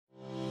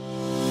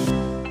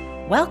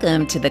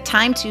Welcome to the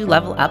Time to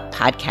Level Up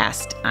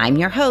podcast. I'm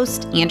your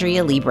host,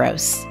 Andrea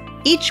Liebross.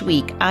 Each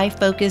week, I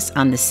focus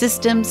on the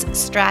systems,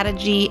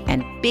 strategy,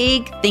 and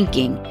big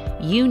thinking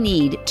you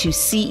need to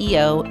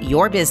CEO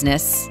your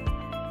business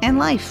and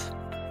life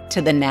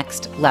to the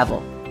next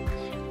level.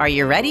 Are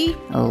you ready?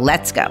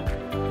 Let's go.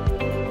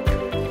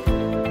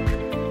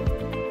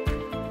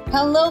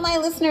 Hello, my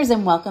listeners,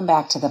 and welcome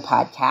back to the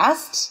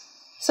podcast.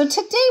 So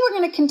today we're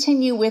going to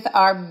continue with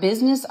our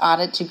Business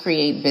Audit to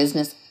Create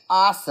Business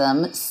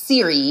Awesome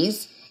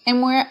series,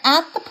 and we're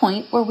at the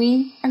point where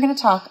we are going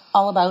to talk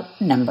all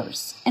about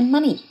numbers and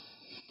money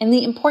and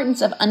the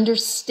importance of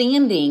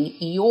understanding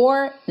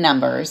your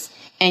numbers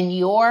and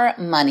your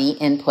money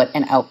input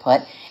and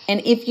output.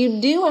 And if you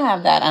do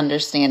have that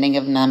understanding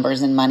of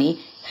numbers and money,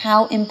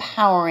 how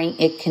empowering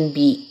it can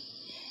be.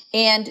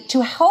 And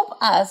to help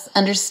us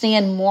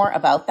understand more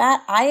about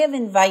that, I have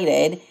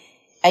invited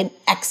an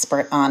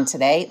expert on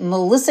today,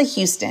 Melissa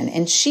Houston,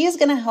 and she is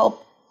going to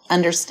help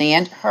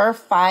understand her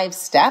 5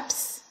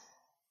 steps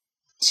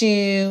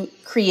to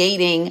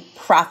creating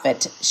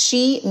profit.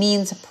 She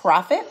Means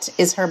Profit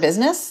is her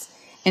business,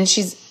 and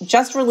she's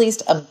just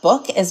released a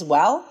book as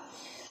well.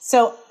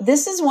 So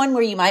this is one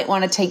where you might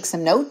want to take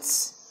some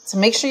notes. So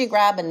make sure you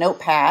grab a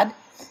notepad.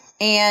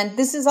 And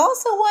this is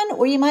also one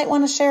where you might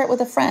want to share it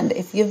with a friend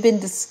if you've been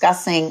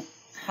discussing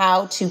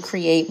how to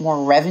create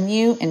more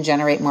revenue and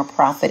generate more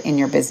profit in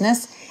your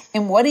business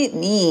and what it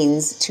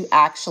means to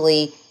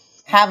actually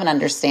have an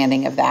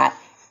understanding of that.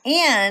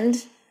 And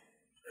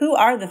who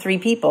are the 3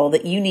 people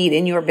that you need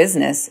in your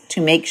business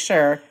to make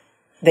sure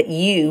that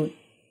you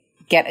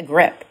get a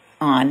grip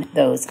on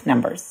those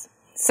numbers.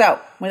 So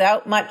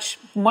without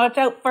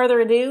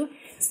further ado,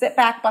 sit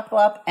back, buckle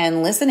up,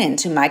 and listen in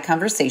to my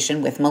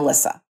conversation with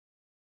Melissa.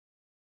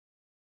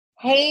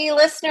 Hey,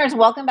 listeners,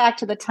 welcome back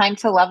to the Time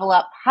to Level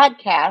Up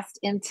podcast.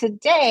 And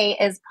today,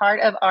 as part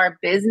of our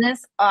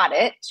business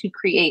audit to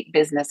create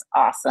business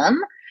awesome,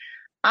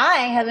 I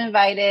have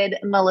invited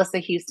Melissa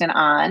Houston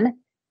on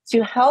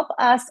to help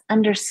us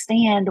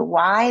understand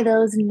why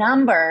those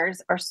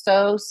numbers are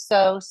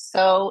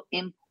so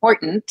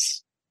important.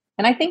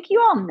 And I think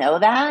you all know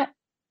that,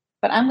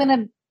 but I'm going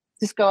to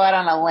just go out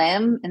on a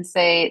limb and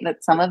say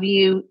that some of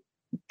you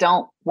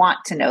don't want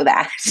to know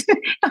that,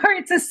 or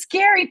it's a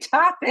scary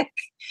topic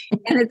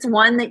and it's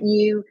one that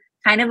you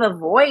kind of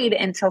avoid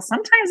until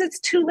sometimes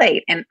it's too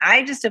late. And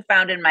I just have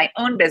found in my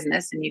own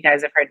business, and you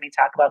guys have heard me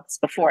talk about this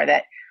before,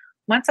 that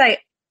once I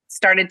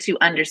started to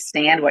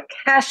understand what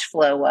cash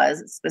flow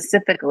was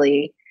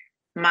specifically,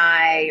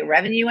 my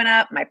revenue went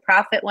up, my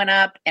profit went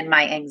up, and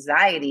my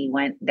anxiety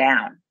went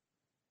down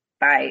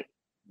by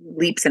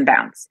leaps and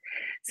bounds.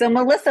 So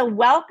Melissa,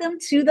 welcome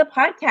to the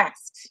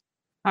podcast.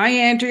 Hi,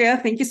 Andrea.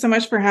 Thank you so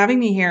much for having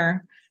me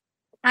here.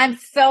 I'm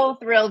so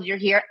thrilled you're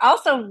here.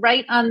 Also,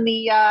 right on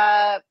the,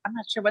 I'm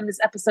not sure when this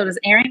episode is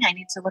airing. I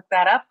need to look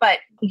that up, but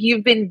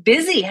you've been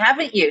busy,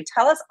 haven't you?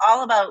 Tell us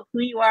all about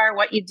who you are,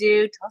 what you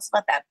do. Tell us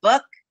about that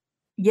book.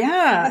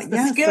 Yeah.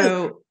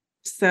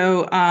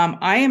 So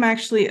I am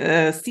actually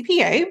a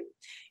CPA,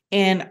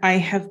 and I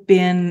have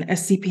been a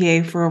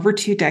CPA for over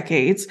 2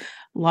 decades,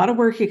 a lot of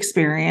work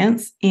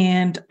experience.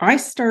 And I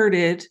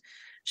started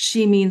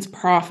She Means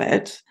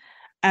Profit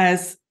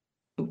as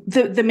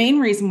the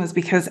main reason was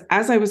because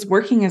as I was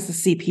working as a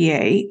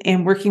CPA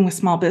and working with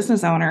small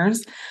business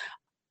owners,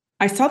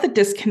 I saw the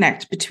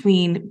disconnect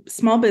between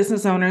small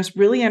business owners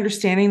really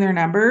understanding their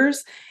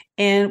numbers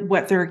and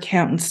what their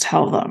accountants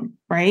tell them,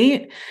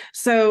 right?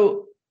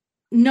 So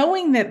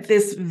knowing that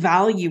this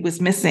value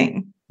was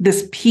missing,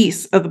 this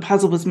piece of the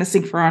puzzle was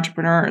missing for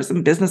entrepreneurs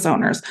and business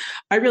owners,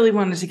 I really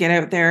wanted to get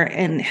out there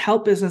and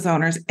help business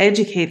owners,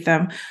 educate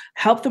them,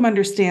 help them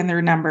understand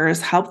their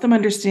numbers, help them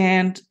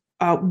understand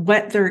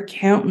what their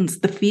accountants,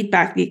 the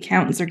feedback the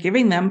accountants are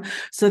giving them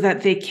so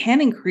that they can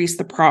increase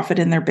the profit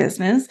in their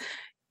business.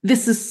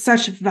 This is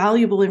such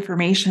valuable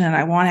information, and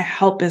I want to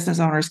help business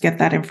owners get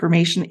that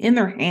information in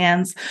their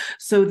hands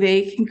so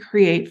they can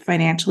create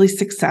financially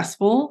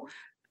successful,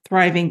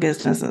 thriving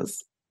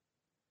businesses.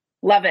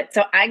 Love it.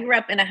 So I grew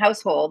up in a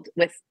household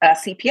with a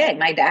CPA.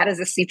 My dad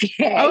is a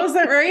CPA. Oh, is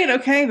that right?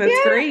 Okay,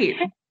 that's great.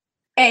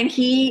 And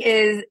he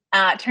is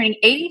turning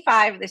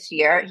 85 this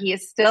year. He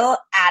is still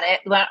at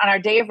it. On our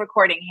day of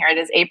recording here, it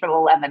is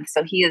April 11th.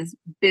 So he is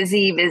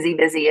busy.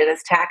 It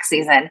is tax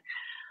season.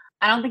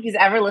 I don't think he's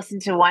ever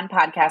listened to one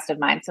podcast of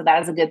mine. So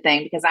that is a good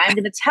thing, because I'm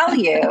going to tell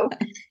you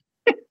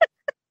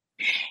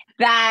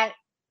that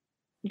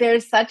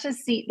there's such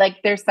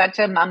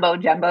a mumbo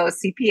jumbo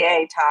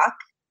CPA talk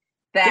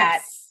that,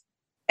 yes.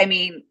 I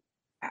mean,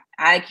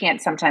 I can't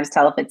sometimes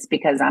tell if it's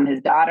because I'm his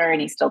daughter and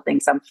he still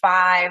thinks I'm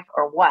 5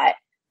 or what.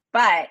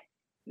 But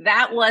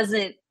that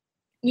wasn't,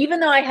 even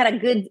though I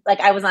had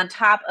I was on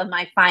top of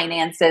my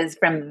finances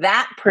from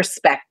that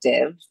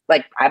perspective,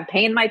 like I'm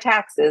paying my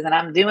taxes and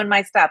I'm doing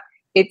my stuff,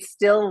 it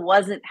still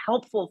wasn't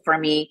helpful for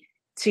me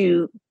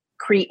to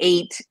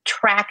create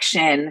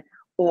traction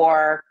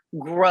or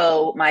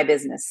grow my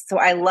business. So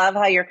I love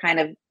how you're kind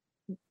of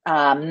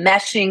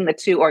meshing the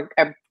two, or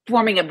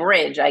forming a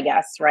bridge, I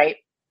guess, right?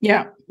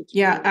 Yeah.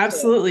 Yeah,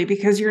 absolutely.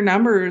 Because your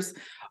numbers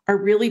are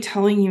really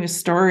telling you a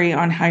story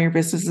on how your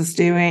business is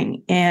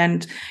doing.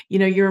 And,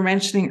 you were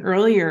mentioning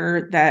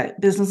earlier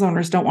that business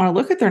owners don't want to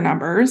look at their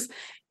numbers.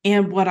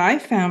 And what I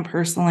found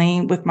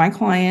personally with my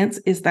clients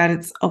is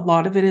that a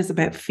lot of it is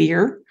about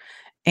fear,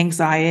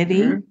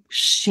 anxiety,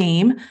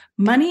 shame.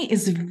 Money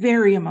is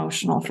very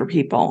emotional for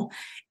people.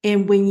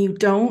 And when you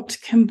don't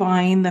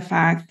combine the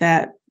fact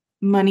that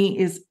money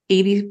is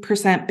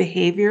 80%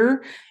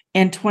 behavior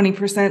and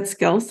 20%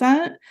 skill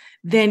set,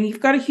 then you've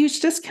got a huge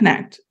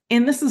disconnect.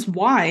 And this is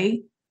why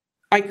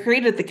I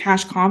created the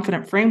Cash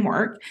Confident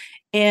framework.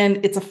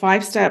 And it's a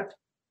 5-step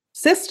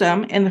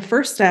system. And the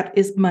first step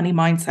is money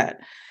mindset.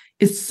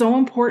 It's so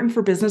important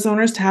for business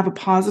owners to have a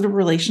positive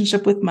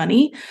relationship with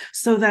money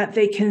so that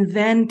they can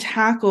then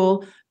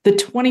tackle the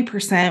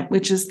 20%,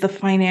 which is the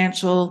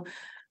financial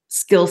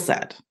skill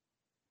set.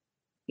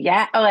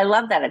 Yeah. Oh, I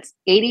love that. It's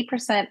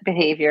 80%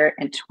 behavior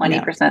and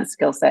 20%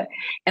 skill set.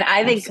 And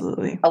I think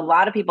a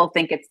lot of people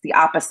think it's the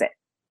opposite,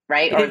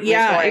 right? Or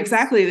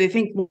exactly. They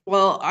think,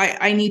 well,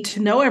 I need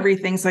to know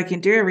everything so I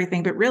can do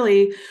everything. But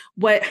really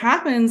what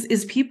happens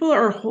is people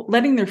are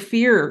letting their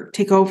fear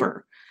take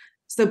over.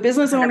 So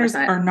business 100%. Owners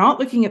are not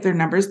looking at their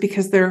numbers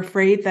because they're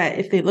afraid that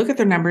if they look at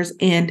their numbers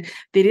and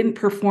they didn't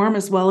perform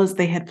as well as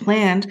they had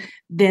planned,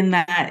 then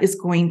that is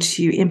going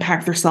to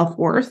impact their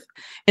self-worth.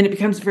 And it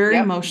becomes a very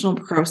emotional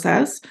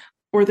process,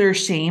 or they're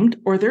ashamed,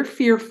 or they're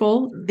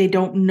fearful. They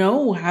don't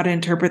know how to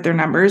interpret their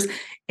numbers,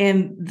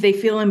 and they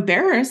feel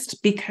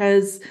embarrassed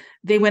because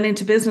they went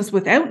into business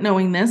without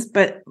knowing this.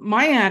 But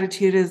my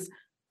attitude is,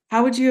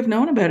 how would you have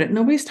known about it?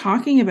 Nobody's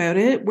talking about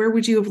it. Where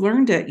would you have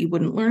learned it? You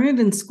wouldn't learn it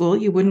in school.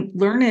 You wouldn't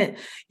learn it.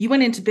 You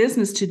went into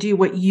business to do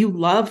what you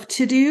love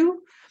to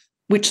do,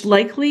 which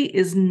likely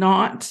is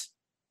not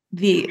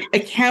the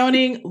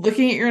accounting,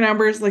 looking at your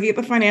numbers, looking at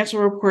the financial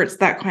reports,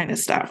 that kind of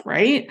stuff,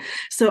 right?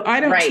 So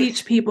I don't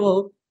teach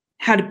people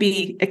how to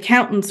be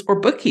accountants or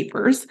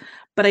bookkeepers,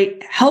 but I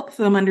help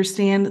them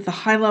understand the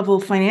high-level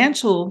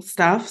financial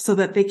stuff so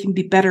that they can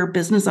be better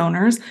business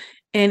owners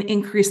and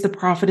increase the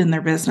profit in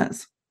their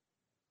business.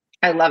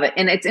 I love it.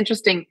 And it's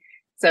interesting.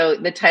 So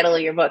the title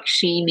of your book,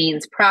 She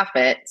Means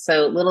Profit.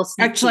 So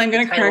Actually, I'm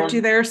going to correct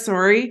you there.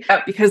 Sorry.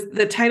 Because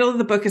the title of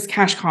the book is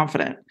Cash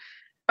Confident,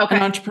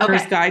 an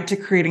entrepreneur's guide to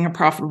creating a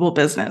profitable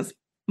business.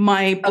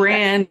 My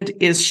brand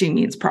is She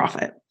Means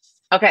Profit.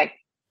 Okay.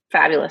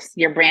 Fabulous.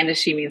 Your brand is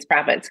She Means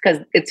Profits. Because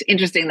it's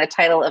interesting. The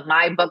title of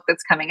my book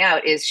that's coming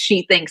out is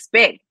She Thinks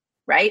Big,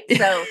 right?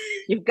 So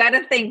you've got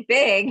to think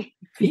big.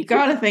 You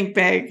got to think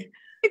big.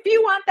 If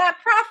you want that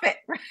profit,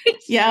 right?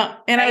 Yeah.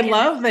 And I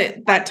love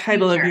that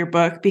title of your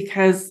book,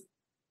 because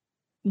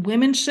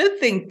women should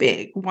think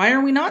big. Why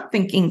are we not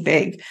thinking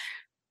big?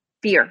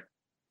 Fear,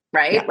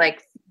 right? Yeah.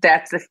 Like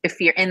that's the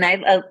fear. And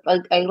I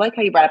like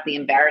how you brought up the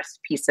embarrassed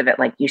piece of it.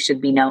 Like you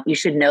should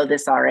know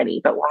this already,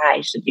 but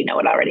why should you know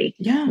it already?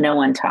 Yeah. No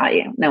one taught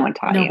you.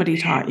 Nobody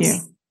taught you.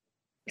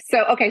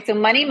 So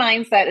money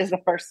mindset is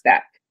the first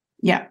step.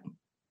 Yeah.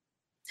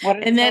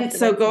 And then,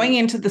 so going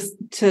into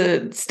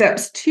to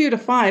steps 2 to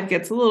 5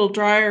 gets a little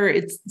drier.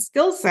 It's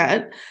skill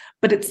set,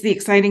 but it's the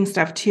exciting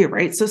stuff too,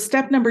 right? So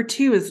step number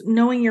 2 is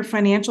knowing your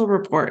financial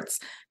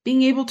reports,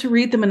 being able to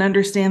read them and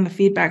understand the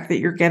feedback that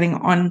you're getting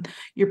on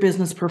your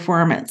business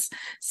performance.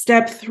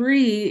 Step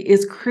 3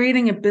 is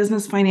creating a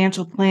business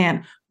financial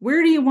plan.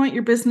 Where do you want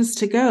your business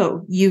to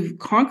go? You've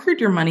conquered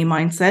your money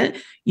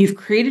mindset. You've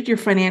created your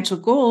financial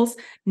goals.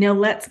 Now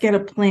let's get a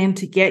plan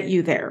to get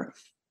you there.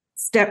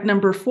 Step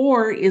number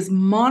 4 is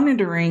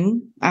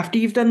monitoring after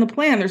you've done the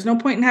plan. There's no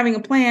point in having a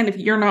plan if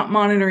you're not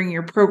monitoring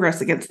your progress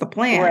against the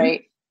plan.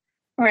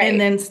 Right. And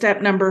then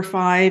step number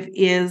 5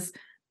 is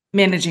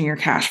managing your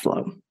cash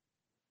flow.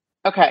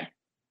 Okay.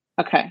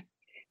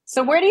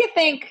 So where do you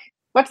think,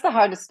 what's the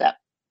hardest step?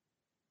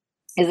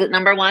 Is it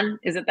number 1?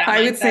 Is it that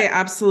I would say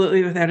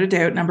absolutely, without a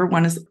doubt, number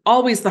 1 is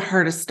always the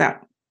hardest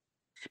step,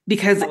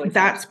 because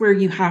that's where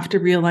you have to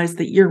realize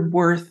that you're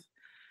worth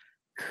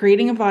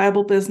creating a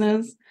viable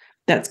business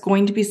that's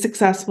going to be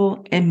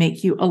successful and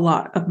make you a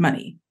lot of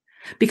money.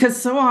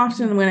 Because so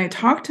often when I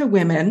talk to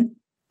women,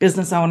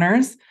 business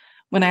owners,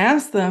 when I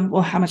ask them,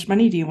 well, how much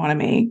money do you want to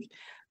make?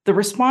 The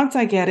response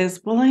I get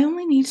is, well, I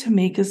only need to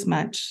make as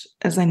much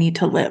as I need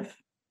to live.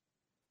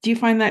 Do you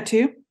find that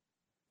too?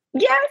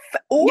 Yes.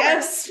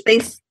 Yes.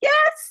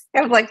 Yes.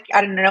 I was like,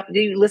 I don't know.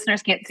 You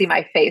listeners can't see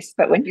my face,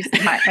 but when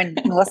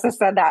Melissa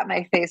said that,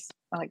 my face,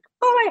 I'm like,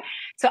 oh my.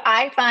 So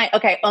I find,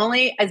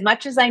 only as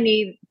much as I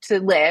need to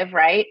live,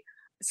 right?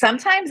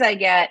 Sometimes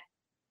I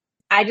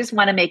just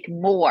want to make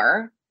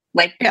more,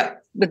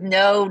 with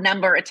no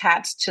number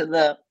attached to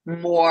the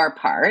more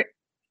part.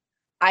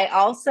 I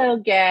also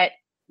get,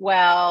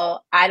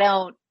 well, I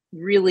don't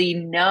really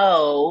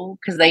know,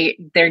 because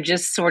they're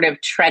just sort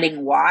of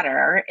treading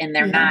water, and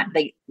they're not,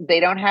 they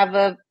don't have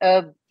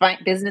a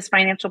business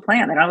financial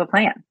plan. They don't have a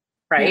plan,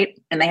 right?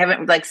 Yeah. And they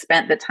haven't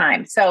spent the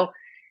time. So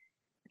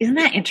isn't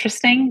that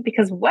interesting?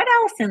 Because what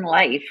else in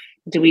life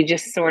do we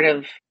just sort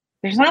of,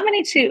 there's not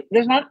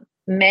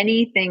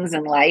many things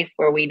in life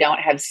where we don't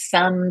have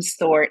some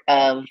sort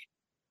of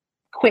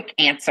quick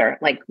answer.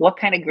 Like, what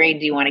kind of grade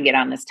do you want to get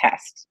on this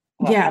test?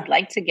 Well, I'd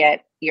like to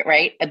get,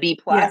 right, a B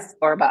plus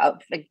or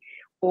above,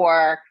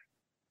 or,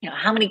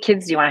 how many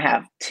kids do you want to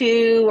have?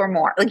 2 or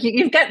more? Like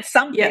you've got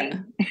something. Yeah.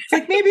 It's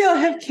like, maybe I'll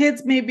have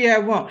kids, maybe I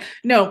won't.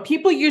 No,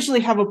 people usually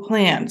have a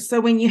plan. So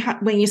when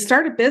you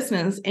start a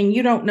business and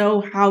you don't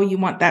know how you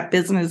want that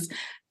business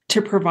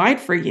to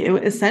provide for you,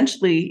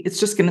 essentially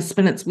it's just going to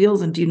spin its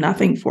wheels and do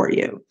nothing for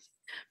you.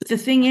 But the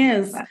thing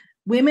is,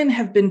 women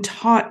have been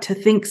taught to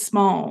think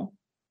small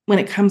when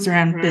it comes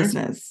around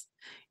business.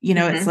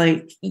 It's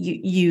like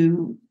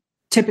you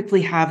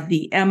typically have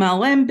the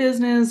MLM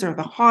business or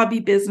the hobby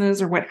business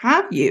or what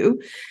have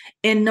you,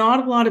 and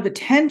not a lot of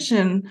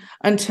attention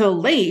until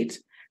late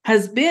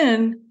has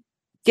been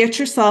get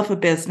yourself a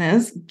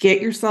business, get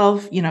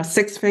yourself,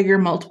 6-figure,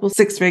 multiple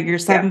 6-figure,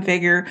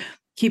 7-figure,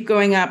 keep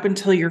going up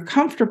until you're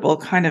comfortable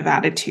kind of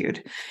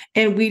attitude.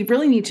 And we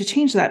really need to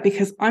change that,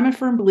 because I'm a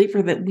firm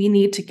believer that we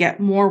need to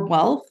get more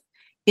wealth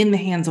in the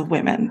hands of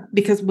women,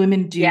 because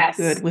women do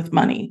good with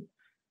money.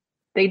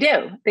 They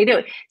do.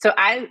 So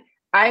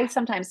I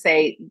sometimes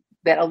say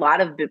that a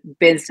lot of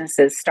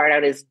businesses start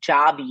out as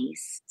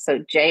jobbies. So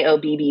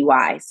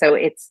JOBBY. So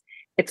it's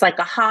like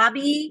a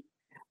hobby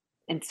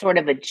and sort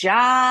of a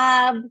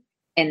job,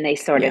 and they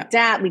sort of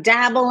we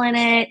dabble in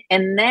it.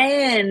 And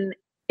then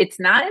it's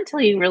not until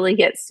you really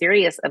get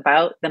serious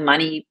about the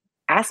money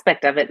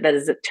aspect of it that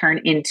does it turn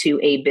into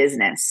a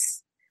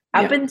business.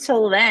 Up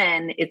until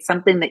then, it's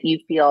something that you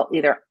feel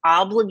either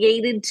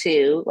obligated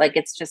to, like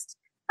it's just,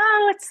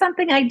 it's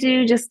something I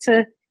do just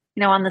to,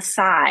 on the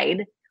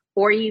side,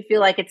 or you feel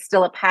like it's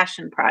still a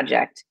passion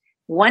project.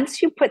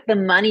 Once you put the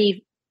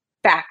money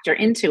factor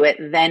into it,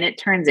 then it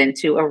turns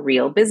into a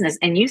real business,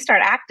 and you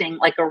start acting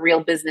like a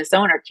real business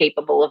owner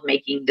capable of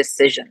making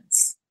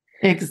decisions.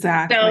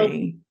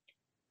 Exactly.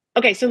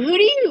 So if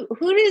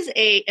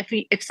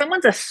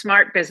someone's a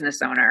smart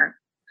business owner,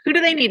 who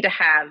do they need to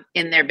have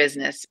in their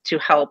business to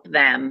help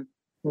them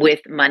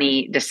with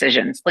money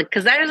decisions? Like,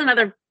 because that is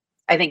another,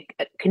 I think,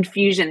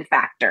 confusion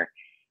factor.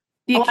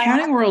 The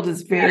accounting world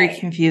is very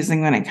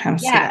confusing when it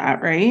comes to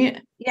that, right?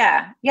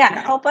 Yeah.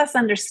 Help us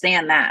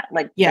understand that.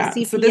 Like the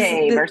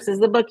CPA versus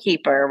the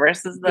bookkeeper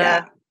versus the...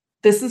 Yeah.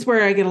 This is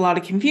where I get a lot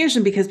of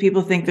confusion, because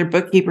people think their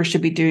bookkeeper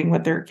should be doing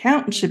what their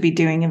accountant should be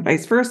doing and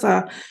vice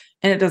versa.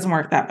 And it doesn't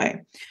work that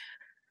way.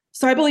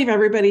 So I believe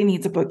everybody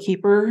needs a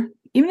bookkeeper.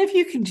 Even if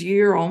you can do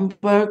your own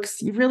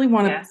books, you really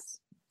want to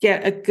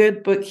get a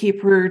good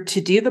bookkeeper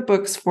to do the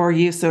books for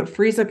you, so it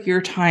frees up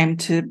your time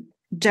to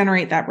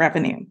generate that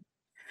revenue.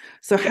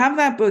 So have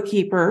that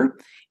bookkeeper,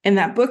 and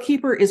that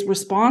bookkeeper is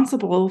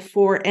responsible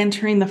for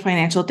entering the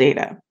financial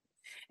data.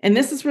 And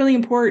this is really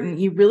important.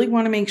 You really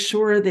want to make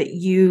sure that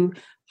you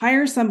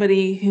hire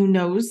somebody who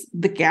knows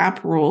the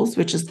GAAP rules,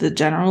 which is the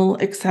general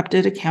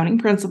accepted accounting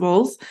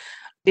principles.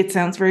 It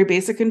sounds very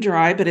basic and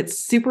dry, but it's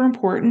super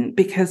important,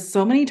 because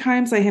so many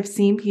times I have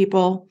seen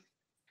people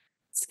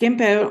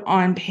skimp out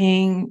on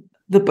paying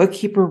the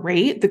bookkeeper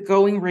rate, the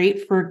going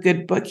rate for a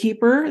good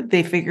bookkeeper.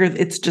 They figure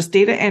it's just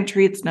data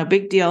entry. It's no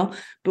big deal.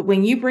 But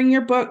when you bring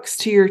your books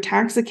to your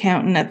tax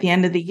accountant at the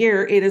end of the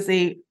year, it is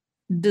a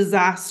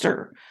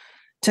disaster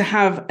to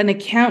have an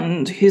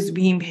accountant who's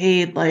being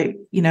paid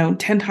 10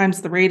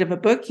 times the rate of a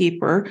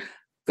bookkeeper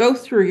go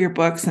through your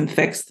books and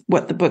fix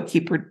what the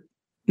bookkeeper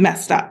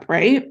messed up,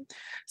 right?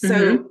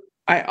 So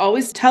I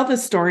always tell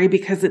this story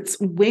because it's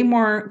way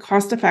more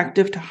cost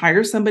effective to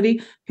hire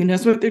somebody who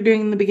knows what they're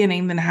doing in the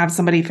beginning than have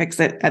somebody fix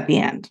it at the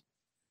end.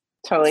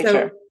 Totally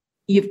true.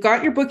 You've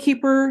got your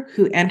bookkeeper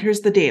who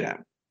enters the data.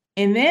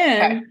 And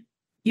then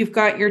you've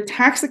got your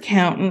tax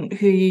accountant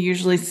who you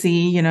usually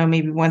see,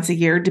 maybe once a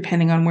year,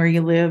 depending on where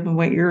you live and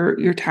what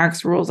your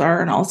tax rules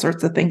are and all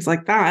sorts of things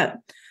like that.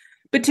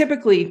 But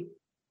typically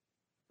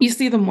you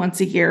see them once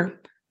a year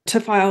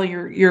to file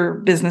your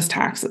business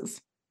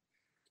taxes.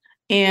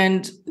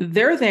 And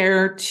they're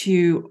there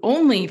to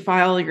only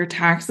file your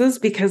taxes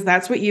because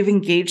that's what you've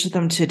engaged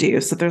them to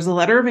do. So there's a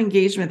letter of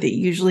engagement that you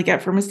usually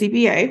get from a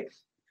CPA,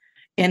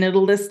 and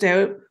it'll list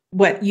out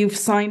what you've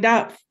signed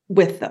up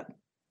with them.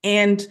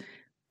 And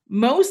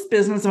most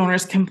business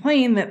owners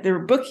complain that their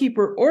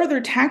bookkeeper or their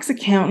tax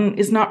accountant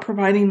is not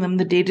providing them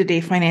the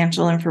day-to-day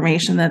financial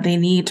information that they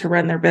need to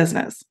run their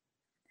business.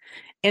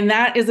 And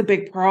that is a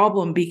big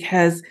problem,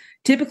 because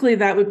typically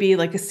that would be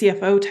like a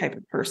CFO type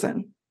of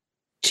person.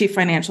 Chief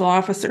financial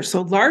officer.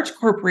 So large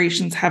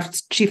corporations have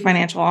chief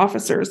financial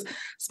officers.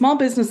 Small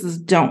businesses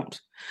don't.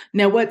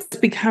 Now, what's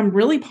become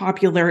really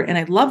popular, and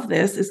I love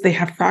this, is they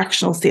have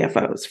fractional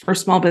CFOs for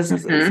small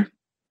businesses,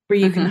 where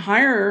you can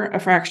hire a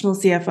fractional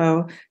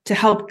CFO to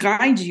help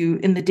guide you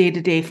in the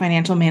day-to-day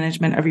financial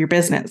management of your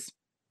business.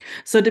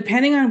 So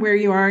depending on where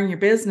you are in your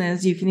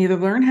business, you can either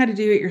learn how to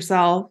do it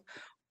yourself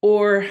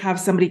or have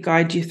somebody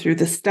guide you through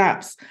the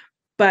steps.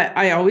 But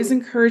I always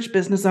encourage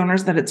business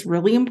owners that it's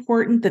really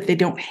important that they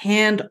don't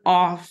hand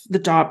off the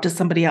job to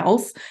somebody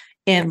else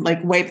and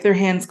wipe their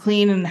hands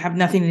clean and have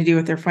nothing to do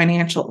with their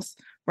financials,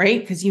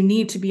 right? Because you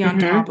need to be on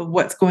top of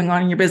what's going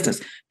on in your business.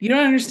 If you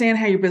don't understand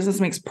how your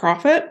business makes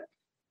profit,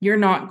 you're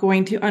not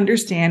going to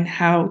understand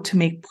how to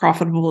make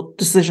profitable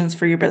decisions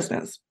for your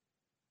business.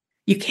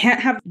 You can't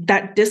have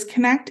that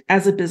disconnect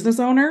as a business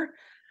owner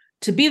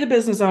to be the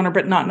business owner,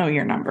 but not know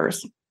your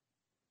numbers.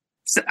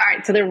 So, all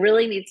right. So there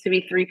really needs to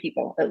be 3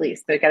 people at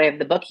least. They've got to have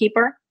the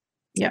bookkeeper.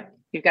 Yeah.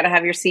 You've got to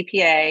have your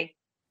CPA.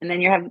 And then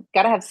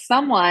got to have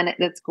someone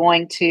that's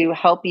going to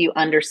help you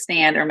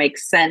understand or make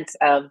sense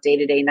of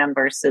day-to-day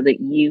numbers so that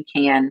you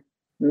can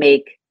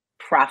make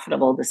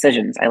profitable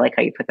decisions. I like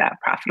how you put that,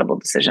 profitable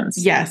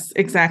decisions. Yes,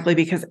 exactly.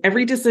 Because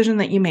every decision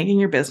that you make in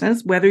your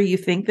business, whether you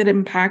think that it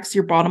impacts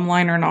your bottom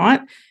line or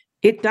not,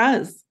 it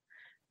does.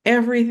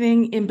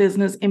 Everything in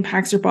business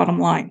impacts your bottom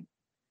line.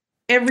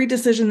 Every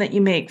decision that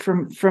you make,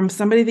 from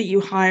somebody that you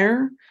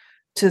hire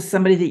to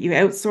somebody that you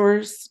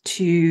outsource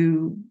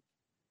to,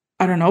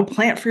 I don't know,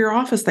 plant for your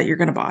office that you're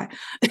going to buy.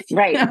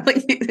 Right.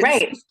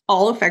 Right.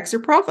 All affects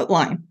your profit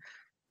line.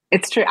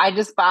 It's true. I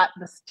just bought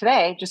this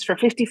today just for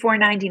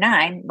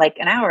 $54.99, like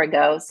an hour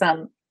ago,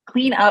 some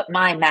clean up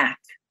my Mac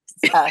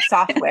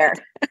software.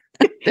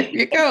 There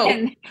you go.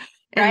 and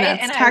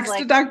that's tax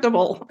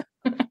deductible.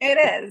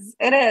 It is.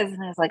 And I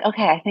was like,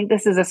 okay, I think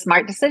this is a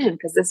smart decision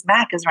because this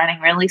Mac is running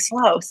really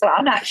slow. So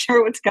I'm not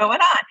sure what's going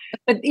on.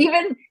 But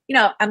even,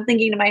 I'm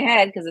thinking in my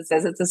head because it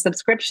says it's a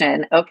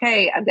subscription.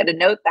 Okay, I'm going to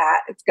note that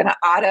it's going to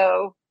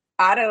auto,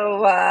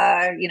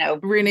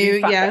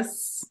 renew.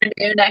 Yes.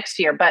 Renew next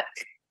year. But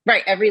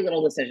right. Every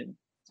little decision,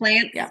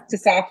 plants to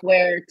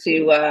software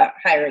to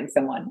hiring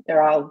someone.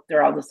 They're all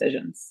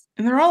decisions.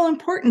 And they're all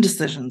important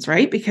decisions,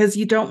 right? Because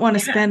you don't want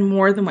to spend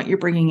more than what you're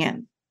bringing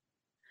in.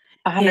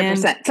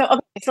 100%.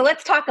 So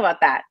let's talk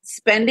about that.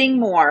 Spending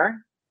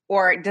more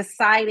or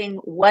deciding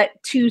what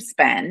to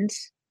spend,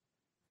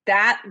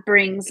 that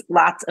brings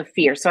lots of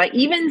fear. So I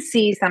even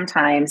see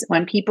sometimes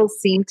when people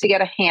seem to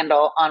get a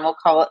handle on, we'll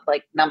call it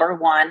like number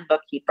 1,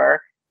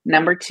 bookkeeper,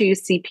 number 2,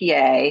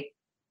 CPA,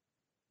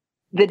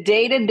 the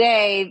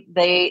day-to-day,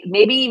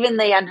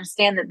 they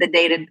understand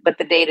that what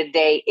the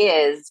day-to-day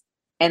is,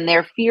 and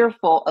they're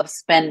fearful of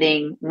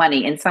spending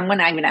money. And someone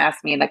even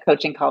asked me in a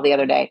coaching call the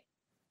other day,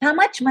 how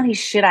much money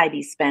should I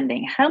be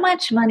spending? How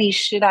much money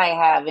should I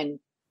have in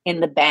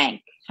the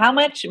bank? How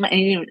much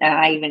money? And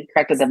I even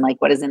corrected them,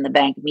 like, what does in the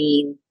bank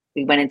mean?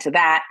 We went into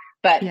that,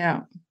 but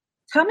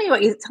tell me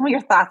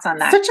your thoughts on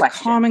that. Such a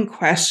common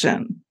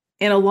question.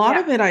 And a lot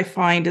of it I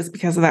find is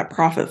because of that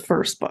Profit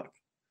First book.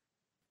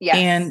 Yes.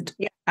 And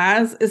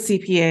as a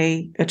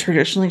CPA, a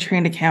traditionally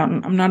trained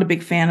accountant, I'm not a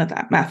big fan of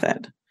that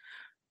method.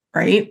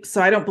 Right.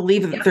 So I don't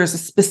believe that there's a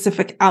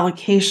specific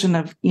allocation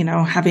of,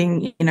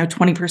 having,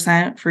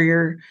 20% for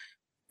your,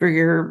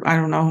 I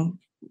don't know,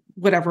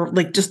 whatever,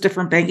 like just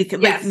different bank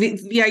accounts. Yes. Like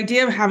the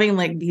idea of having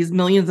like these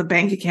millions of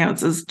bank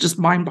accounts is just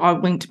mind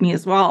boggling to me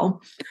as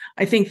well.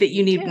 I think that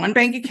you need one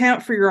bank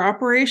account for your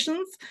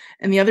operations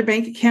and the other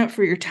bank account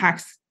for your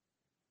tax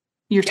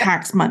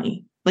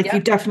money. Like you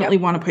definitely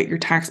want to put your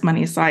tax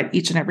money aside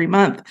each and every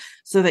month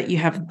so that you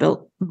have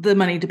the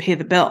money to pay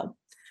the bill.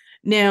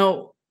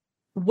 Now,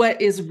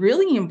 what is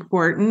really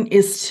important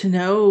is to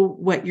know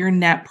what your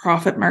net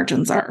profit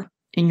margins are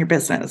in your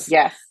business.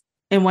 Yes.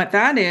 And what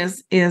that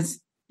is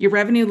your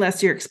revenue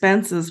less your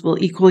expenses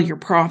will equal your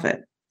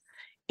profit.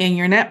 And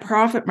your net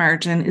profit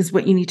margin is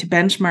what you need to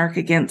benchmark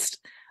against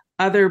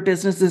other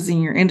businesses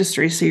in your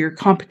industry. So your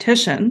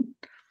competition.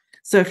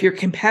 So if your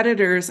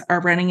competitors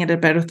are running at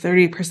about a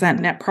 30%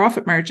 net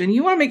profit margin,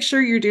 you want to make sure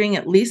you're doing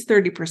at least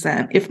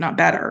 30%, if not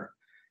better.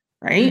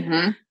 Right.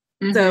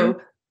 Mm-hmm. Mm-hmm.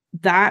 So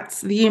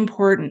that's the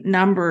important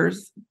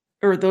numbers,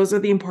 or those are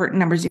the important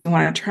numbers you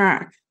want to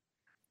track.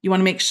 You want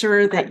to make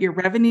sure that your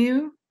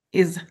revenue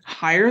is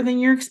higher than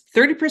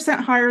 30%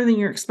 higher than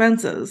your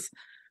expenses.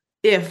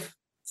 If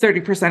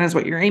 30% is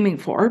what you're aiming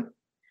for,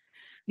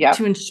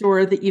 to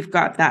ensure that you've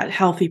got that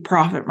healthy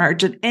profit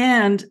margin.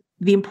 And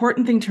the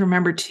important thing to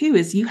remember too,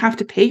 is you have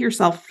to pay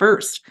yourself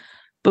first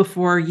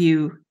before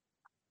you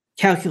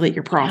calculate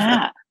your profit.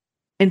 Yeah.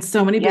 And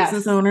so many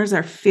business owners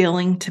are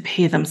failing to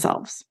pay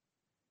themselves.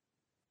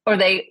 Or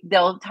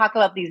they'll talk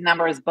about these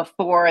numbers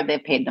before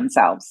they've paid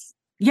themselves.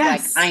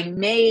 Yes. Like, I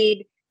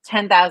made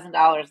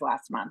 $10,000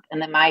 last month.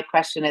 And then my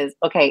question is,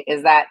 okay,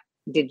 is that,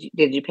 did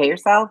you pay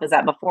yourself? Is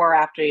that before or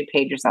after you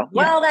paid yourself?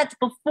 Yeah. Well, that's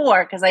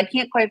before, because I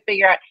can't quite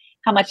figure out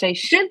how much I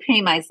should pay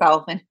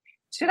myself. And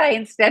should I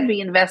instead be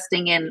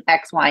investing in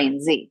X, Y,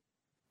 and Z?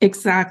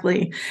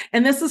 Exactly.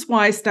 And this is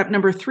why step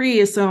number 3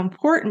 is so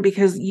important,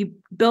 because you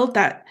build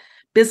that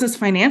business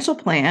financial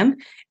plan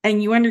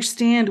and you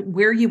understand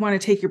where you want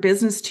to take your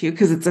business to,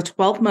 because it's a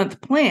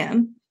 12-month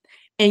plan,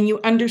 and you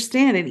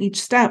understand at each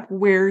step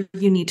where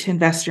you need to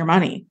invest your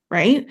money,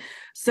 right?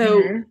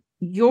 So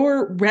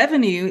your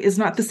revenue is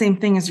not the same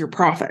thing as your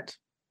profit.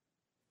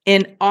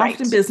 And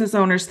often business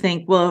owners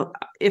think, well,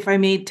 if I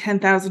made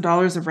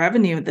 $10,000 of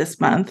revenue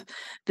this month,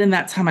 then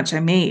that's how much I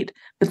made.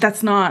 But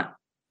that's not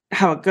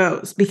how it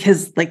goes,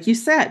 because like you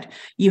said,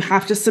 you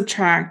have to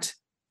subtract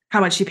how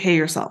much you pay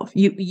yourself.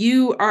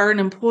 You are an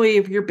employee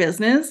of your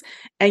business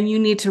and you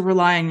need to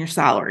rely on your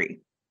salary.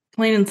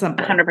 Plain and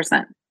simple.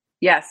 100%.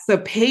 Yes. So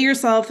pay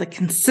yourself a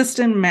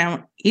consistent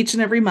amount each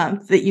and every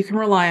month that you can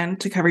rely on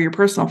to cover your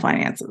personal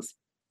finances.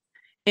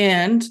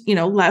 And,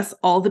 less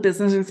all the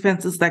business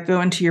expenses that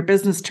go into your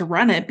business to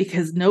run it,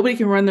 because nobody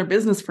can run their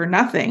business for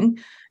nothing.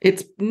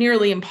 It's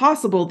nearly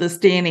impossible this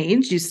day and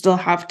age. You still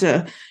have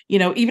to,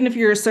 even if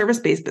you're a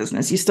service-based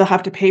business, you still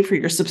have to pay for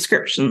your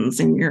subscriptions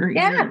and your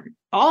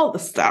all the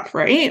stuff,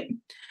 right?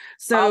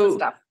 So, all the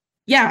stuff.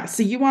 Yeah.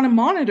 So you want to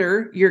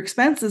monitor your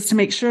expenses to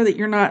make sure that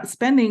you're not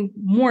spending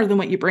more than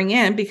what you bring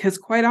in, because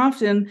quite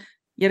often,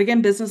 yet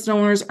again, business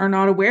owners are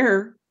not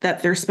aware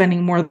that they're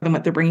spending more than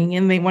what they're bringing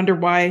in. They wonder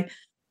why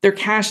their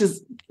cash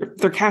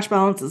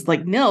balance is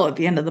like nil at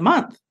the end of the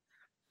month.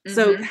 Mm-hmm.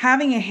 So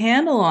having a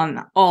handle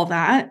on all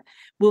that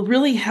will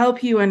really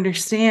help you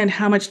understand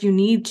how much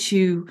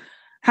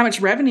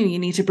revenue you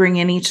need to bring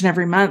in each and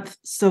every month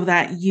so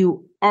that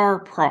you are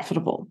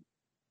profitable.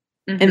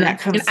 Mm-hmm. And that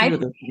comes through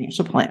the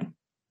financial plan.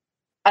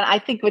 And I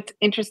think what's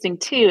interesting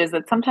too is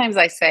that sometimes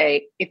I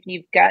say, if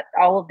you've got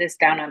all of this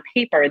down on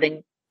paper,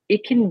 then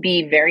it can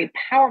be very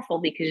powerful,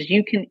 because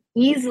you can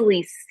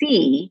easily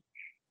see,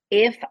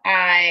 if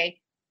I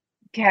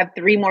have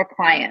 3 more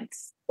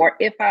clients, or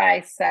if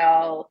I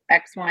sell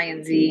X, Y,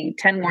 and Z,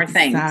 10 more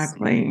things.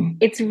 Exactly.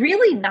 It's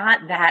really not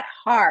that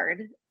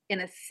hard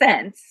in a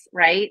sense,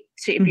 right?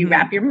 If you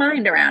wrap your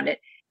mind around it,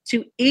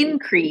 to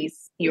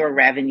increase your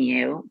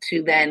revenue,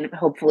 to then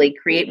hopefully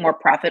create more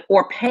profit,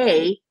 or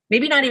pay,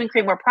 maybe not even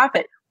create more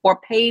profit, or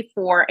pay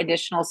for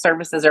additional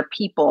services or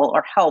people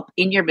or help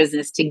in your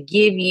business to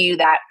give you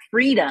that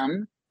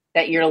freedom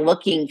that you're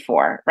looking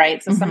for,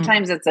 right? So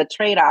sometimes it's a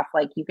trade-off.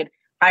 Like, you could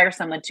hire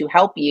someone to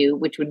help you,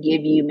 which would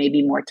give you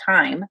maybe more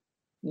time.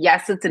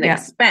 Yes, it's an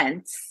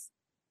expense,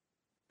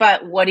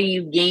 but what are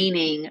you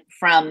gaining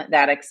from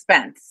that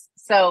expense?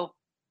 So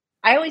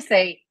I always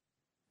say,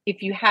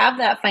 if you have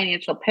that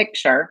financial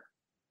picture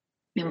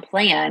and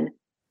plan,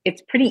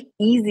 it's pretty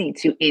easy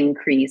to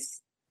increase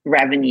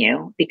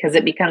revenue, because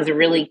it becomes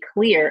really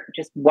clear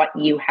just what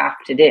you have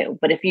to do.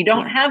 But if you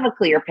don't have a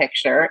clear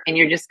picture and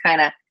you're just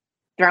kind of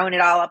throwing it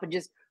all up and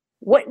just,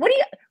 what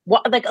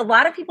like, a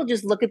lot of people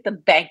just look at the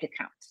bank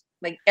account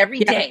like every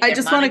day. I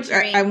just want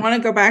to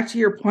go back to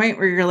your point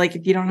where you're like,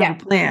 if you don't have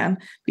a plan,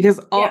 because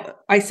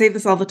I say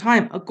this all the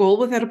time, a goal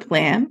without a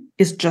plan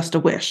is just a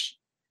wish.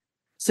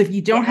 So if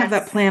you don't have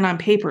that plan on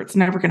paper, it's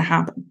never going to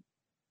happen.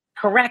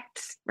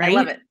 Correct. Right? I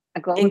love it. A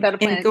goal without a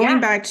plan. And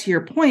going back to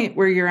your point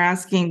where you're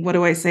asking, what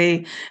do I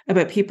say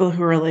about people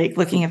who are like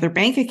looking at their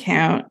bank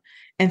account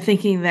and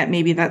thinking that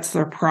maybe that's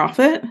their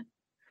profit?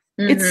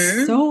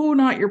 It's so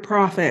not your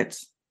profit.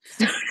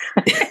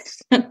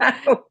 If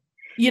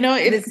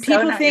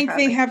people think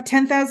they have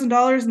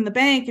 $10,000 in the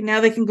bank and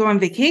now they can go on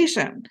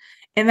vacation,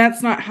 and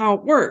that's not how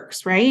it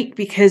works, right?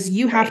 Because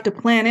you have to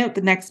plan out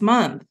the next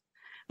month.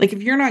 Like,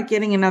 if you're not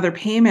getting another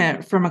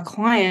payment from a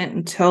client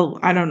until,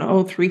 I don't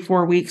know,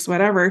 3-4 weeks,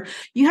 whatever,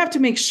 you have to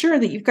make sure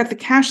that you've got the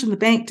cash in the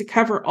bank to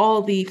cover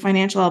all the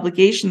financial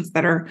obligations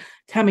that are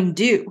coming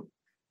due.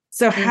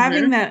 So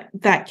having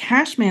that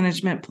cash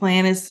management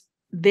plan is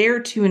there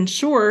to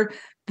ensure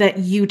that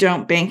you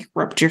don't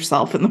bankrupt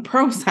yourself in the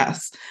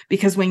process.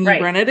 Because when you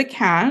run out of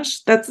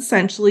cash, that's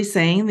essentially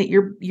saying that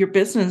your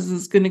business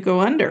is going to go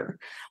under.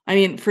 I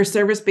mean, for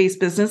service-based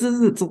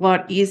businesses, it's a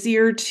lot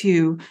easier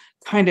to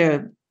kind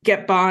of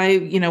get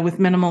by, with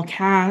minimal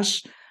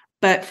cash.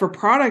 But for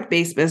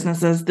product-based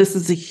businesses, this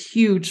is a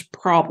huge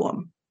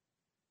problem.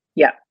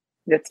 Yeah,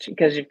 that's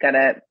because you've got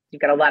a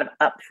lot of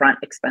upfront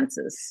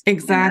expenses.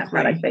 Exactly. In that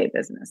product-based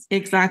business.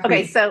 Exactly.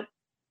 Okay, so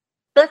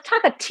let's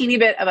talk a teeny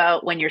bit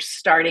about when you're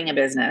starting a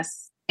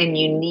business and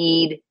you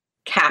need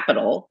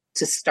capital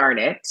to start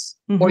it,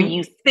 or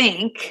you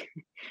think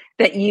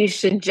that you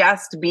should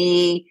just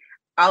be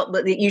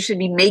that you should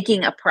be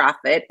making a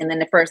profit in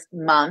the first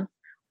month,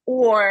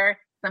 or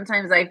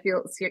sometimes I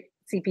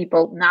see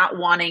people not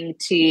wanting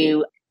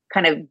to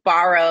kind of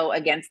borrow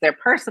against their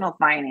personal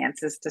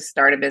finances to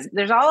start a business.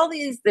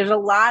 There's a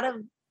lot of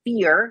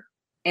fear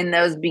in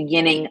those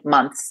beginning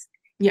months.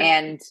 Yeah.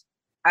 And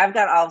I've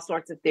got all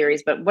sorts of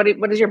theories, but what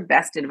is your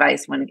best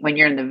advice when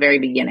you're in the very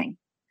beginning?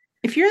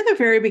 If you're in the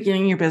very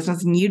beginning of your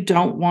business and you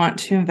don't want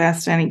to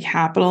invest any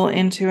capital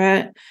into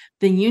it,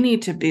 then you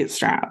need to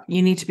bootstrap.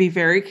 You need to be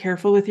very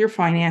careful with your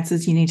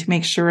finances. You need to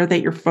make sure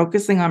that you're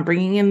focusing on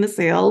bringing in the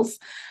sales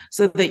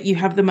so that you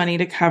have the money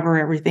to cover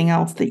everything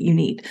else that you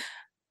need.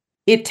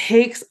 It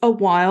takes a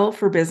while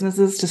for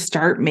businesses to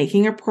start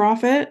making a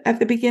profit at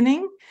the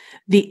beginning.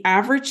 The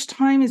average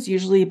time is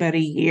usually about a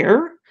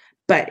year,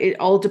 but it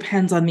all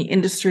depends on the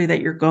industry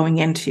that you're going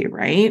into,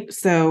 right?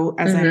 So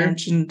as I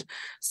mentioned,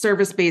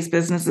 service-based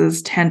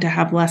businesses tend to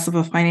have less of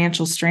a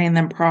financial strain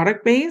than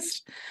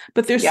product-based,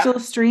 but there's still a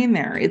strain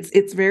there.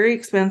 It's very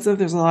expensive.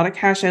 There's a lot of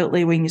cash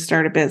outlay when you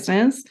start a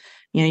business.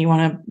 You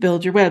want to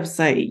build your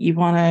website. You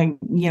want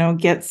to,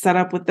 get set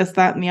up with this,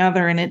 that, and the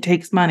other, and it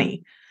takes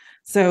money.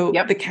 So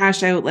the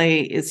cash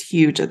outlay is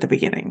huge at the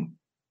beginning.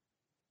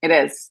 It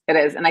is.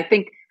 And I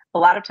think a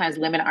lot of times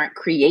women aren't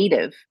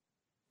creative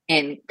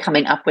in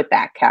coming up with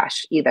that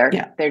cash either.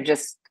 Yeah. They're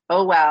just,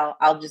 oh, well,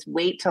 I'll just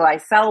wait till I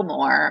sell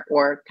more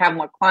or have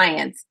more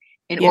clients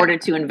in order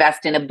to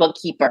invest in a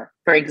bookkeeper,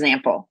 for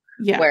example,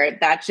 where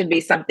that should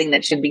be something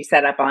that should be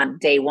set up on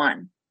day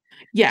one.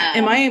 Yeah.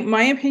 And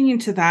my opinion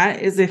to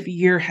that is if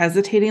you're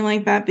hesitating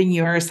like that, then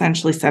you are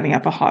essentially setting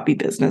up a hobby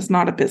business,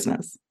 not a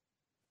business,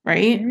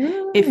 right?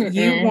 If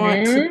you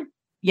want to,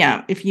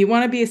 if you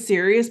want to be a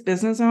serious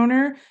business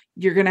owner,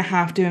 you're going to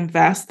have to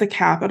invest the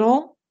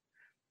capital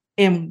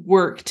and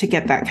work to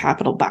get that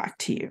capital back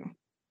to you,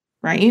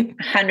 right?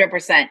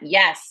 100%.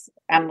 Yes.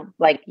 I'm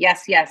like,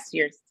 yes,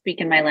 you're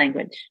speaking my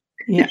language.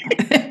 Yeah.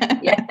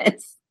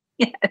 Yes.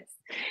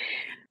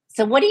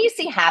 So what do you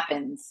see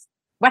happens?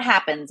 What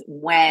happens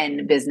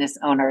when business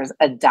owners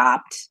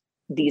adopt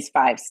these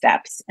 5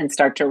 steps and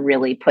start to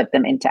really put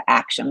them into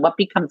action? What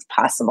becomes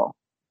possible?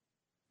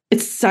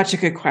 It's such a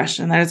good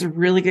question. That is a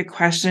really good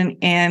question.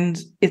 And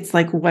it's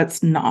like,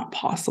 what's not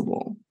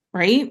possible,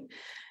 right?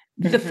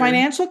 The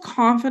financial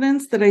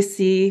confidence that I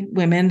see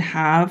women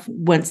have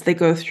once they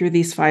go through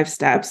these 5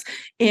 steps.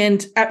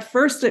 And at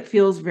first it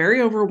feels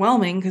very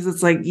overwhelming because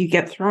it's like you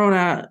get thrown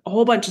a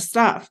whole bunch of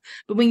stuff.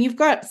 But when you've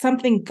got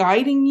something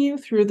guiding you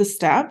through the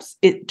steps,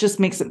 it just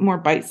makes it more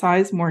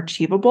bite-sized, more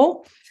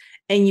achievable.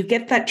 And you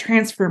get that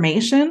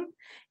transformation.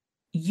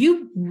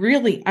 You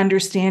really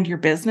understand your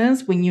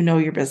business when you know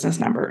your business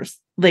numbers.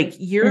 Like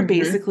you're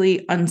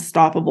basically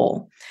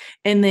unstoppable.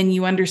 And then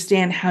you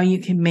understand how you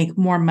can make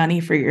more money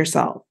for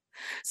yourself.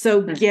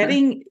 So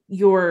getting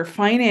your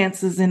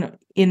finances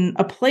in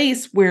a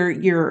place where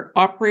you're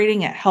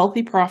operating at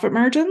healthy profit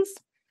margins,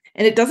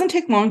 and it doesn't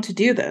take long to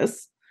do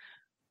this,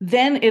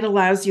 then it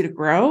allows you to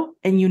grow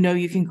and you know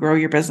you can grow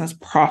your business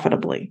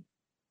profitably.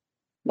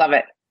 Love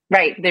it.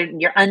 Right.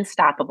 You're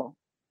unstoppable.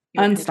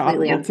 You're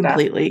unstoppable.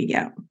 Completely.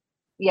 Yeah.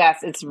 Yes,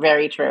 it's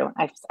very true.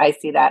 I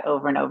see that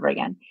over and over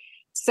again.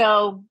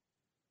 So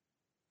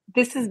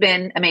this has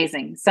been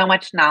amazing. So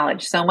much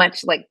knowledge, so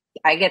much like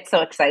I get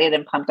so excited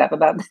and pumped up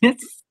about this.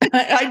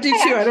 I do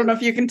too. I don't know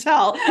if you can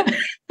tell.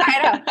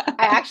 I know.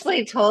 I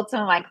actually told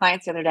some of my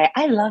clients the other day,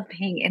 I love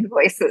paying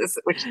invoices,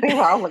 which they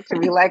all looked at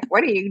me like,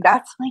 what are you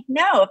nuts? I'm like,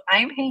 no, if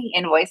I'm paying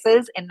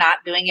invoices and not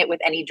doing it with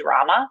any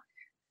drama,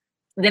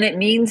 then it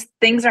means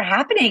things are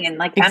happening and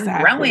like I'm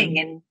growing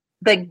and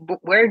like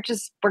we're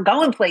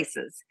going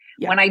places.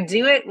 Yeah. When I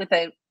do it with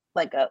a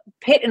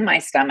pit in my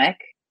stomach,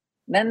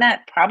 then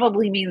that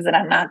probably means that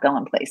I'm not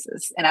going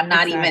places and I'm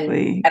not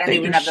I don't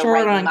even have the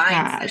right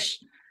mindset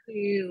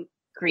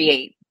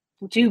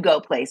to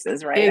go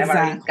places, right?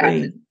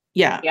 Exactly.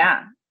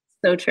 Yeah.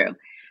 So true.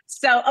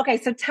 So, okay.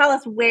 So tell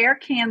us, where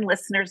can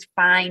listeners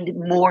find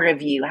more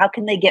of you? How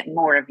can they get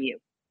more of you?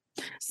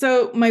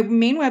 So my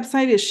main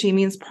website is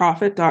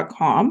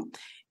shemeansprofit.com.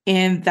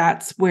 And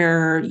that's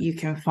where you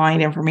can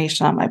find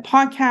information on my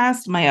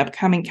podcast, my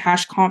upcoming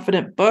Cash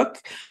Confident book,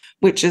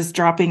 which is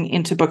dropping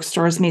into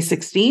bookstores May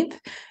 16th,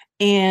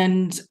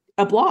 and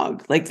a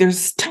blog. Like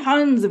there's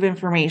tons of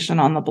information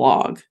on the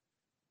blog.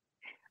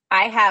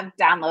 I have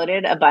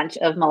downloaded a bunch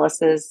of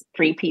Melissa's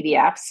free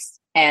PDFs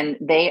and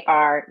they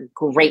are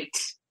great.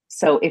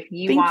 So if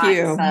you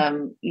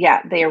want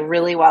they are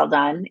really well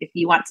done. If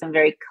you want some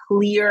very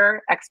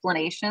clear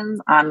explanations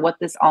on what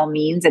this all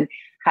means and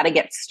how to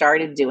get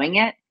started doing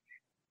it,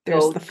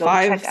 there's the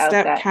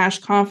 5-step Cash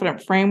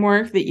Confident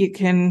framework that you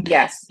can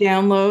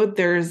download.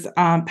 There's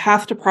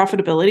Path to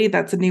Profitability.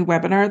 That's a new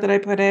webinar that I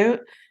put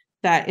out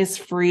that is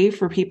free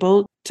for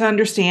people to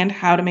understand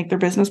how to make their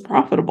business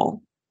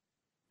profitable.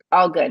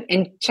 All good.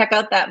 And check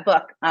out that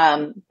book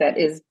that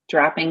is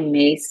dropping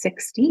May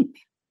 16th.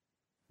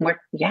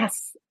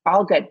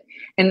 All good.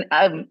 And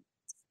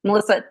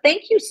Melissa,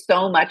 thank you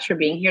so much for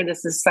being here.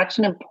 This is such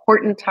an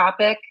important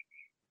topic.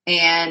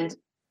 And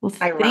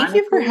thank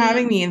you for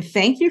having me. And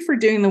thank you for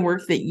doing the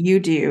work that you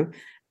do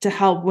to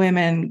help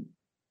women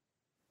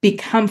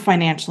become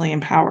financially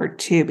empowered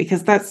too,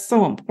 because that's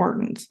so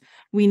important.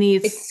 We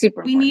need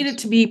it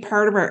to be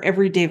part of our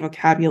everyday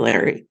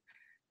vocabulary.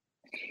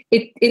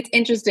 It's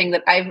interesting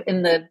that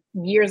in the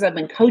years I've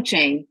been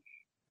coaching,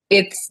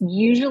 it's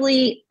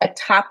usually a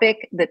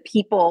topic that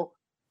people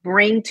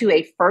bring to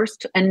a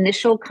first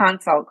initial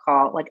consult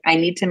call. Like, I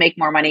need to make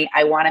more money.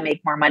 I want to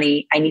make more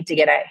money. I need to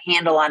get a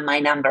handle on my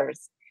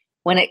numbers.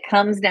 When it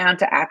comes down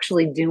to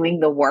actually doing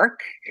the work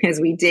as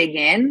we dig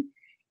in,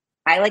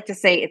 I like to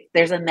say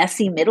there's a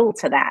messy middle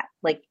to that.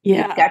 Like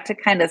you've got to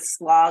kind of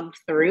slog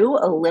through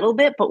a little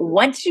bit, but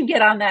once you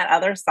get on that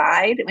other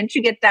side, once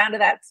you get down to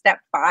that step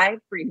 5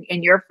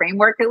 in your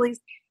framework, at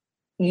least,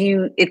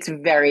 it's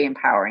very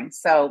empowering.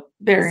 So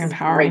very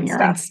empowering.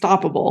 You're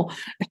unstoppable.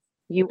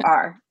 You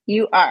are.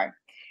 All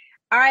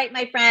right,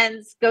 my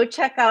friends, go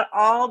check out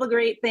all the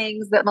great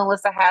things that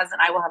Melissa has,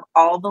 and I will have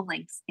all the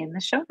links in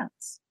the show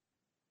notes.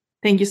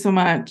 Thank you so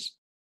much.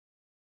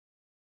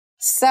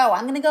 So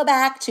I'm going to go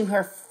back to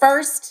her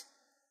first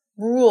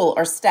rule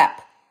or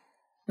step.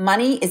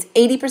 Money is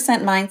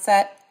 80%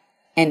 mindset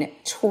and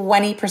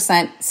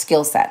 20%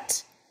 skill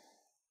set.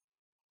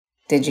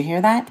 Did you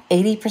hear that?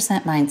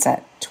 80%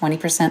 mindset,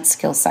 20%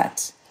 skill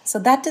set. So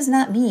that does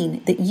not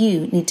mean that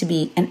you need to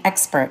be an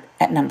expert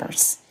at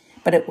numbers.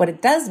 But what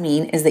it does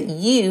mean is that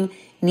you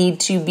need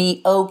to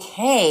be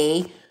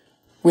okay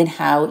in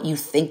how you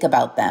think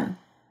about them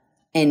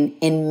and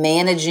in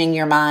managing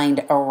your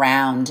mind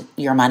around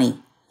your money.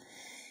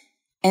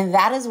 And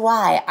that is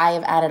why I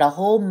have added a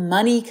whole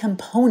money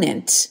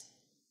component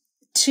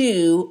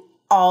to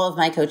all of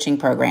my coaching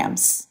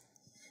programs.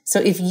 So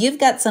if you've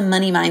got some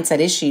money mindset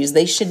issues,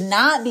 they should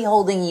not be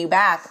holding you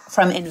back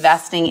from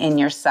investing in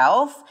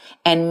yourself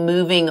and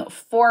moving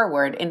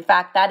forward. In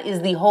fact, that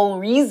is the whole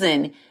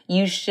reason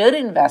you should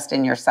invest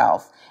in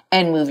yourself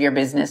and move your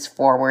business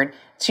forward,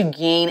 to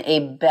gain a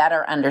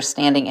better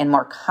understanding and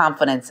more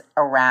confidence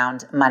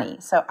around money.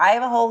 So I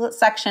have a whole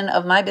section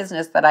of my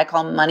business that I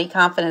call Money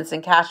Confidence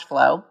and Cash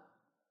Flow.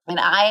 And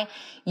I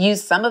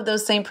use some of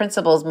those same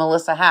principles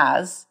Melissa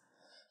has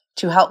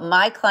to help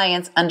my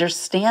clients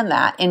understand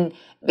that. And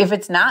if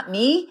it's not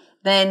me,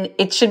 then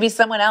it should be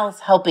someone else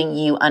helping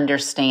you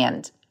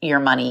understand your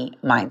money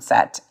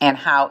mindset and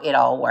how it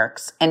all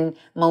works. And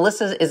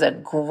Melissa is a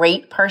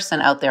great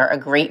person out there, a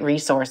great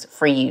resource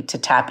for you to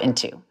tap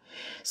into.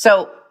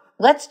 So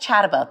let's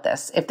chat about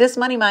this. If this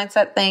money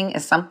mindset thing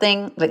is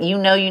something that you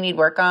know you need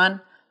work on,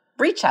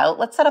 reach out.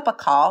 Let's set up a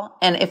call.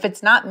 And if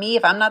it's not me,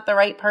 if I'm not the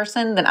right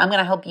person, then I'm going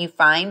to help you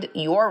find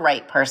your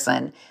right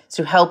person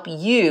to help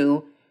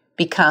you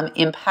become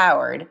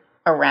empowered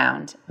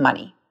around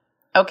money.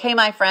 Okay,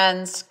 my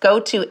friends, go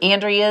to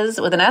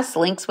Andrea's with an S,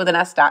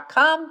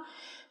 linkswithans.com.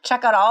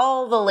 Check out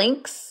all the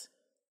links.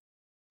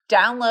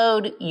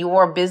 Download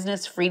your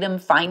Business Freedom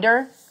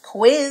Finder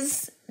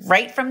quiz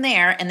right from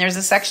there. And there's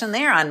a section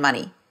there on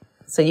money.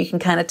 So you can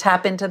kind of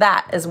tap into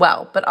that as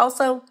well. But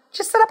also,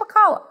 just set up a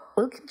call.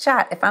 We can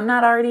chat. If I'm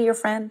not already your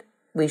friend,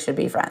 we should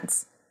be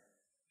friends.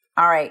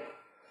 All right.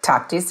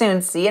 Talk to you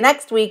soon. See you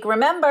next week.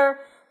 Remember,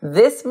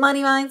 this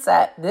money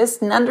mindset,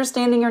 this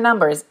understanding your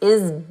numbers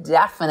is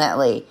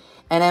definitely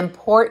an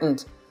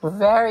important,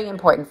 very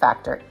important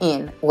factor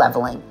in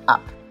leveling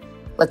up.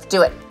 Let's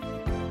do it.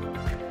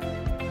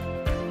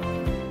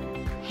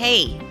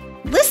 Hey,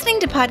 listening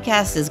to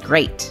podcasts is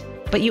great,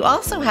 but you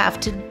also have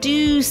to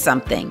do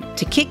something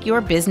to kick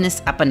your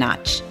business up a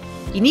notch.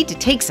 You need to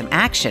take some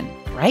action,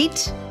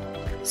 right?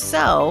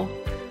 So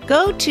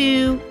go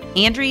to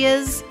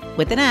Andrea's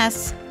with an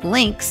S,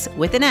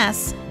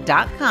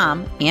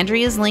 linkswithans.com,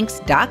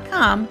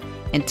 andreaslinks.com,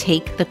 and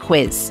take the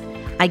quiz.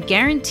 I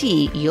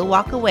guarantee you'll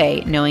walk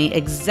away knowing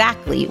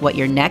exactly what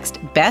your next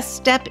best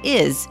step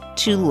is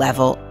to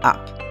level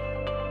up.